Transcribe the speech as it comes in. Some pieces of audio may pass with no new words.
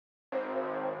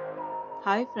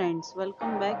Hi friends,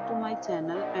 welcome back to my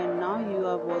channel and now you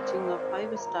are watching a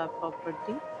 5-star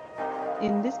property.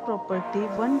 In this property,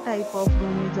 one type of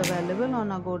room is available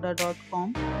on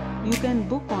agoda.com. You can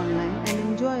book online and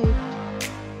enjoy it.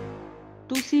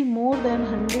 To see more than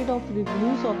 100 of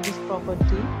reviews of this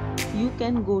property, you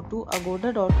can go to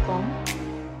agoda.com.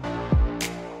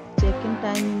 Check-in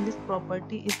time in this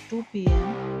property is 2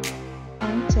 p.m.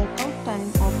 and check-out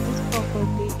time of this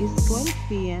property is 12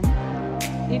 p.m.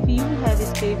 If you have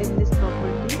stayed in this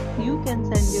property, you can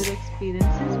send your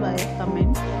experiences via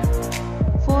comments.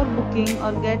 For booking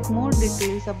or get more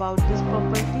details about this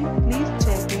property, please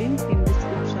check link in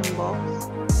description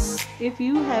box. If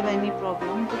you have any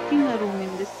problem booking a room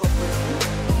in this property,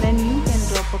 then you can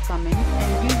drop a comment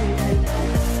and we will help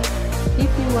you.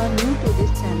 If you are new to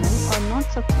this channel or not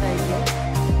subscribed yet,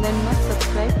 then must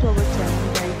subscribe to our channel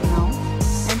right now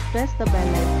and press the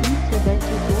bell icon so that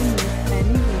you don't miss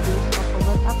any videos of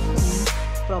our upcoming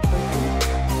property.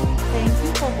 Thank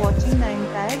you for watching the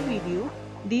entire video.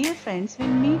 Dear friends, we'll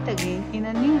meet again in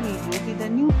a new video with a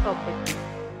new property.